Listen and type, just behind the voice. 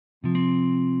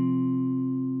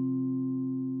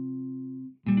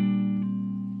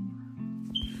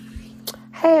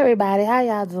Hey everybody, how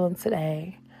y'all doing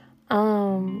today?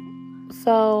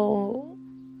 So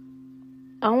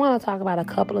I want to talk about a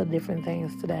couple of different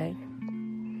things today.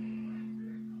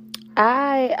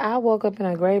 I woke up in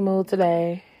a great mood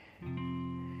today,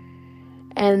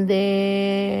 and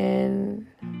then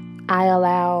I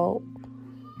allowed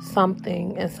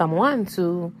something and someone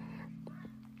to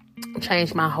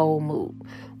change my whole mood,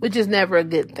 which is never a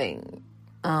good thing.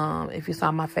 If you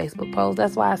saw my Facebook post,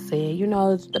 that's why I said,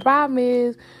 the problem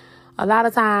is a lot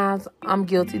of times I'm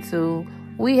guilty too.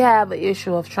 We have an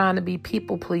issue of trying to be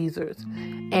people pleasers,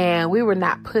 and we were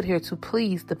not put here to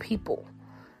please the people,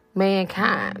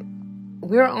 mankind.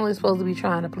 We're only supposed to be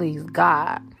trying to please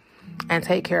God and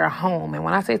take care of home. And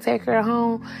when I say take care of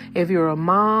home, if you're a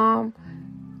mom,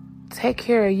 take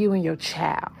care of you and your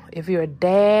child. If you're a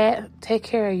dad, take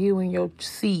care of you and your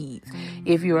seeds.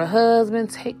 If you're a husband,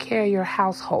 take care of your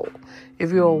household. If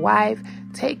you're a wife,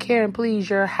 take care and please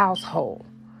your household.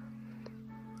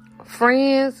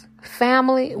 Friends,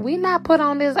 family, we not put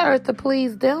on this earth to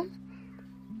please them.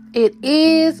 It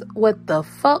is what the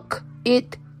fuck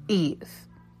it is.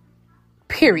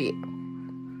 Period.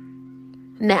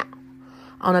 Now,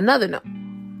 on another note,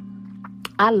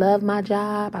 I love my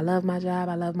job. I love my job.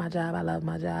 I love my job. I love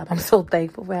my job. I'm so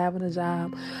thankful for having a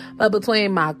job. But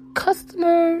between my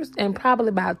customers and probably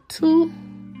about two,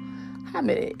 how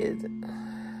many is it?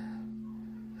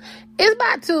 It's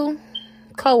about two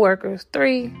co-workers,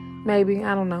 three, maybe.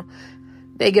 I don't know.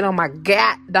 They get on my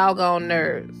doggone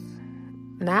nerves.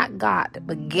 Not got,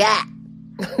 but got.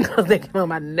 Because they get on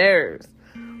my nerves.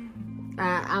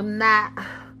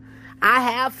 I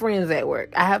have friends at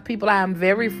work. I have people I am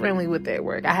very friendly with at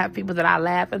work. I have people that I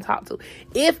laugh and talk to.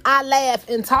 If I laugh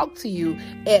and talk to you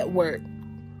at work,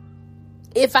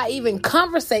 if I even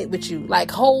conversate with you, like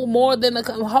hold more than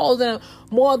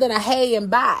a hey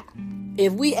and bye.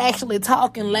 If we actually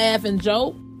talk and laugh and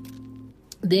joke,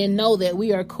 then know that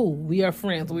we are cool. We are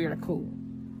friends. We are cool.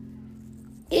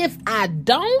 If I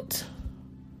don't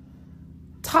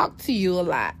talk to you a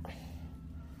lot,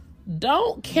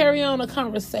 don't carry on a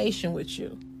conversation with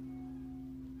you,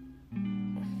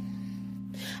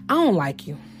 I don't like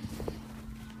you.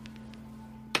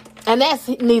 And that's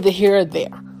neither here or there.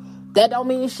 That don't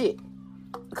mean shit,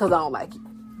 because I don't like you.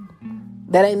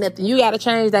 That ain't nothing you gotta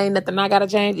change. That ain't nothing I gotta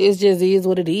change. It just is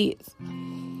what it is.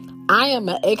 I am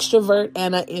an extrovert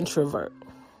and an introvert.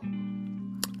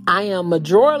 I am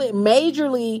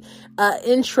majorly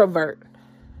introvert.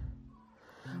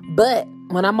 But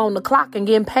when I'm on the clock and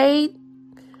getting paid,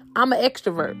 I'm an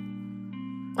extrovert.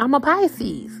 I'm a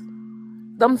Pisces.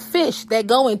 Them fish that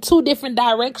go in two different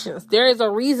directions. There is a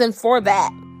reason for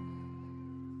that.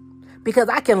 Because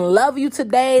I can love you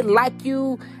today, like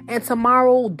you, and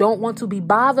tomorrow don't want to be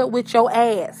bothered with your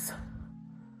ass.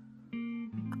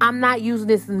 I'm not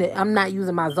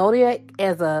using my zodiac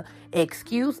as a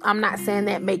excuse. I'm not saying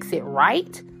that makes it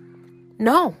right.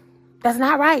 No, that's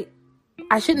not right.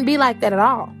 I shouldn't be like that at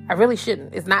all. I really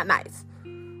shouldn't. It's not nice.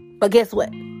 But guess what?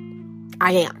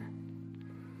 I am.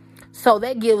 So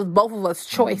that gives both of us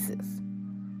choices.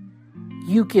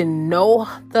 You can know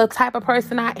the type of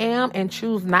person I am and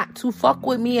choose not to fuck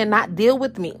with me and not deal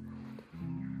with me.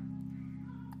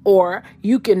 Or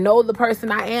you can know the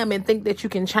person I am and think that you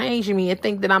can change me and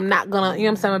think that I'm not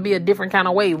gonna, be a different kind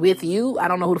of way with you. I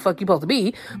don't know who the fuck you're supposed to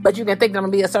be, but you can think that I'm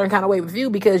gonna be a certain kind of way with you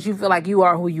because you feel like you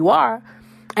are who you are.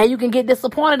 And you can get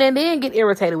disappointed and then get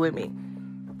irritated with me.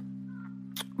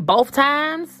 Both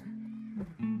times,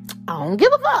 I don't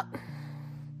give a fuck.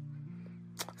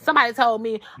 Somebody told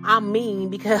me I'm mean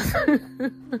because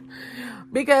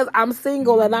I'm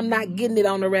single and I'm not getting it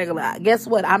on the regular. Guess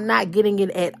what? I'm not getting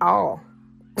it at all.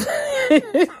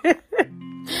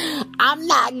 I'm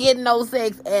not getting no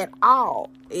sex at all.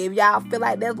 If y'all feel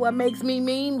like that's what makes me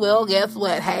mean, well, guess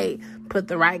what? Hey, put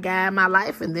the right guy in my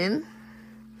life and then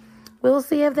we'll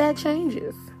see if that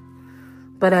changes.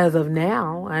 But as of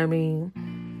now,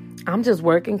 I'm just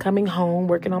working, coming home,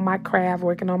 working on my craft,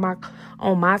 working on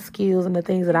my skills and the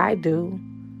things that I do.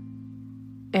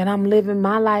 And I'm living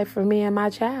my life for me and my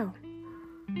child.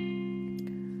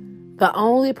 The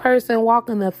only person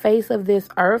walking the face of this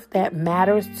earth that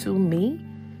matters to me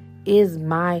is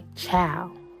my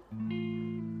child.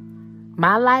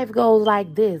 My life goes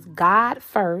like this: God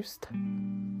first,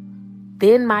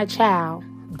 then my child,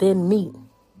 then me.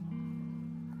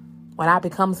 When I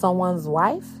become someone's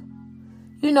wife,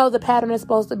 the pattern is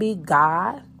supposed to be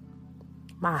God,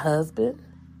 my husband,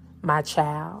 my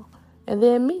child, and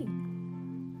then me.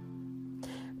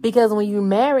 Because when you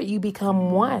marry, you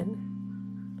become one.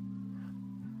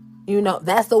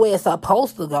 That's the way it's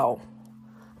supposed to go.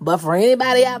 But for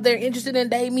anybody out there interested in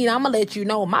dating me, I'm going to let you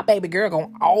know my baby girl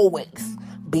going to always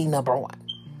be number one.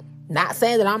 Not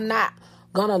saying that I'm not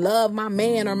gonna love my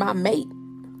man or my mate,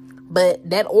 but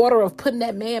that order of putting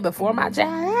that man before my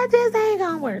child, that just ain't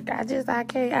gonna work.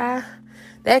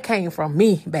 That came from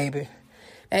me, baby.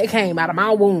 That came out of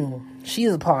my womb.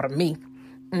 She's a part of me.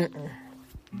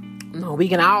 No, we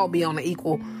can all be on the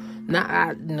equal.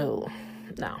 No.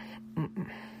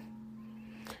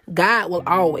 God will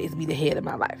always be the head of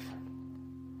my life.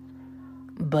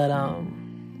 But, I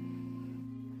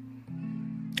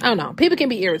don't know. People can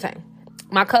be irritating.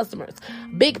 My customers.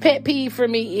 Big pet peeve for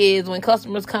me is when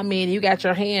customers come in, you got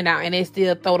your hand out and they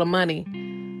still throw the money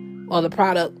or the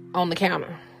product on the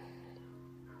counter.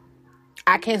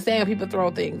 I can't stand when people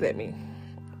throw things at me.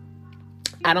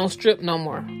 I don't strip no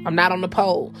more. I'm not on the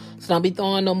pole. So don't be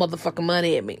throwing no motherfucking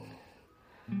money at me.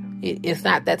 It's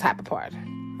not that type of party.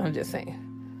 I'm just saying.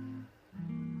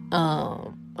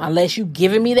 Unless you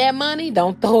giving me that money,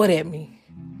 don't throw it at me.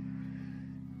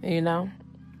 You know?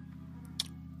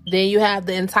 Then you have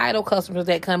the entitled customers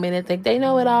that come in and think they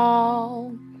know it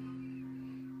all.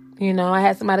 You know, I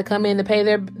had somebody come in to pay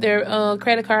their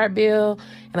credit card bill.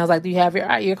 And I was like, do you have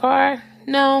your card?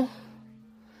 No.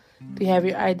 Do you have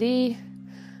your ID?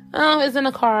 Oh, it's in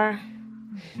the car.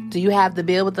 Do you have the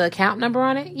bill with the account number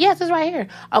on it? Yes, it's right here.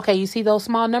 Okay, you see those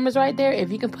small numbers right there?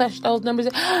 If you can punch those numbers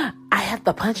in. I have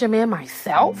to punch them in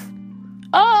myself?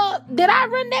 Did I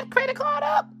run that credit card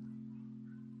up?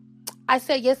 I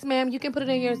said, yes, ma'am, you can put it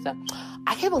in yourself.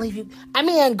 I can't believe you.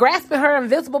 Grasping her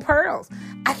invisible pearls.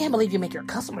 I can't believe you make your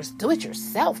customers do it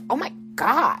yourself. Oh, my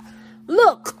God.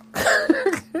 Look.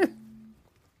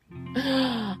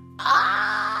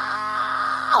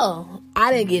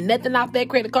 I didn't get nothing off that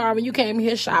credit card when you came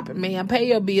here shopping, man. Pay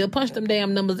your bill. Punch them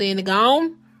damn numbers in and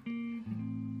gone.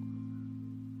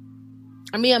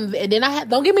 And then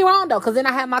don't get me wrong, though, because then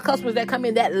I have my customers that come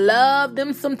in that love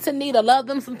them some Tanita, love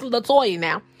them some Latoya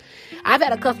now. I've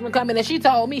had a customer come in and she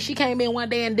told me she came in one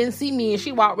day and didn't see me and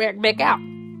she walked right back out.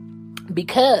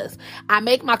 Because I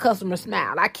make my customers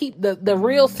smile. I keep the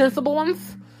real sensible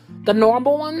ones, the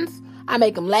normal ones. I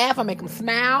make them laugh. I make them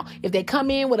smile. If they come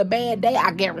in with a bad day,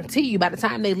 I guarantee you by the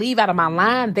time they leave out of my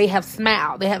line, they have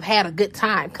smiled. They have had a good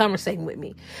time conversating with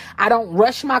me. I don't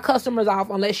rush my customers off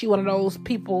unless you're one of those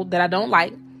people that I don't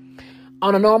like.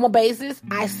 On a normal basis,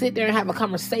 I sit there and have a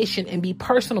conversation and be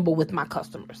personable with my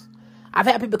customers. I've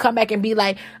had people come back and be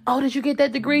like, oh, did you get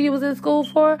that degree you was in school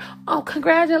for? Oh,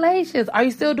 congratulations. Are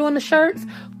you still doing the shirts?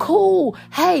 Cool.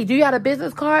 Hey, do you have a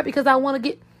business card? Because I want to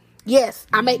get... Yes,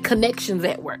 I make connections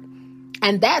at work.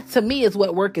 And that, to me, is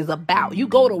what work is about. You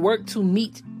go to work to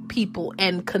meet people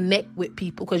and connect with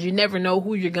people because you never know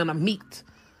who you're going to meet.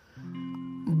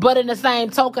 But in the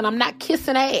same token, I'm not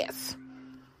kissing ass.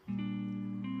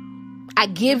 I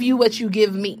give you what you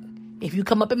give me. If you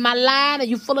come up in my line and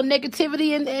you full of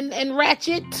negativity and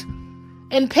ratchet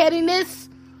and pettiness,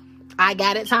 I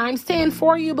got it times 10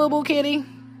 for you, boo-boo kitty.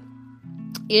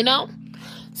 You know?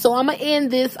 So I'm going to end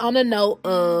this on a note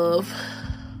of...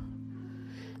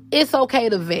 It's okay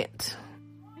to vent.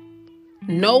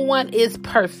 No one is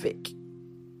perfect.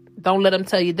 Don't let them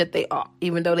tell you that they are,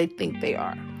 even though they think they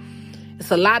are.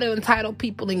 It's a lot of entitled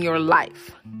people in your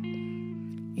life.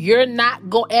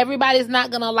 Everybody's not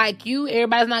going to like you.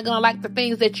 Everybody's not going to like the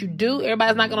things that you do.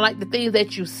 Everybody's not going to like the things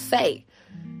that you say.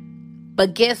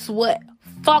 But guess what?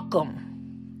 Fuck them.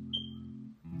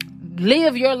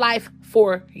 Live your life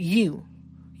for you.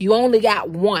 You only got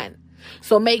one.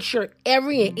 So make sure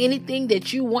every and anything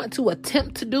that you want to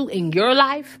attempt to do in your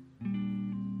life,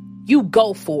 you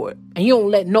go for it. And you don't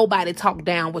let nobody talk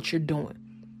down what you're doing.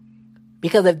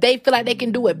 Because if they feel like they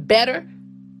can do it better,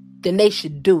 then they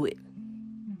should do it.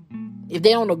 If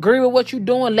they don't agree with what you're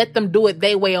doing, let them do it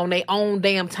their way on their own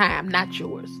damn time, not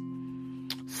yours.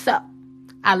 So,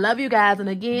 I love you guys. And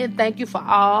again, thank you for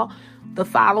all the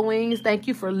followings. Thank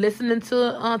you for listening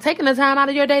to, taking the time out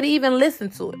of your day to even listen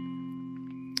to it.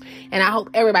 And I hope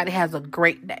everybody has a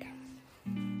great day.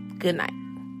 Good night.